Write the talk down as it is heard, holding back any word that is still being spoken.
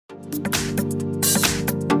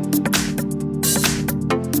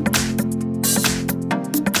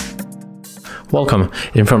Welcome,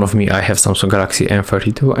 in front of me I have Samsung Galaxy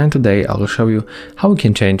M32 and today I will show you how we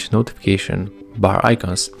can change notification bar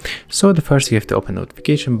icons. So at first you have to open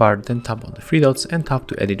notification bar, then tap on the three dots and tap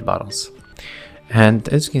to edit buttons. And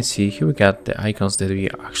as you can see, here we got the icons that we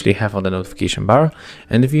actually have on the notification bar.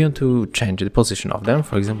 And if you want to change the position of them,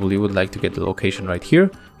 for example, you would like to get the location right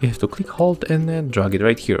here, you have to click hold and then drag it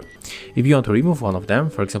right here. If you want to remove one of them,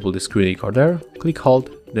 for example, the screen recorder, click hold,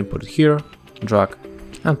 then put it here, drag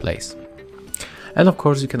and place. And of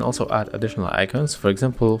course, you can also add additional icons. For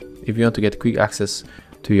example, if you want to get quick access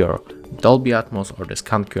to your Dolby Atmos or the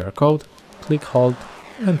scanned QR code, click hold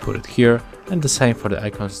and put it here, and the same for the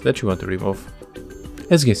icons that you want to remove.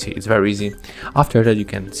 As you can see, it's very easy. After that, you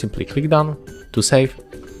can simply click done to save.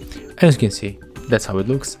 As you can see, that's how it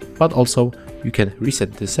looks, but also you can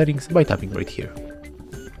reset the settings by tapping right here.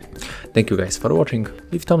 Thank you guys for watching,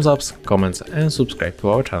 leave thumbs ups, comments and subscribe to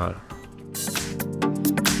our channel.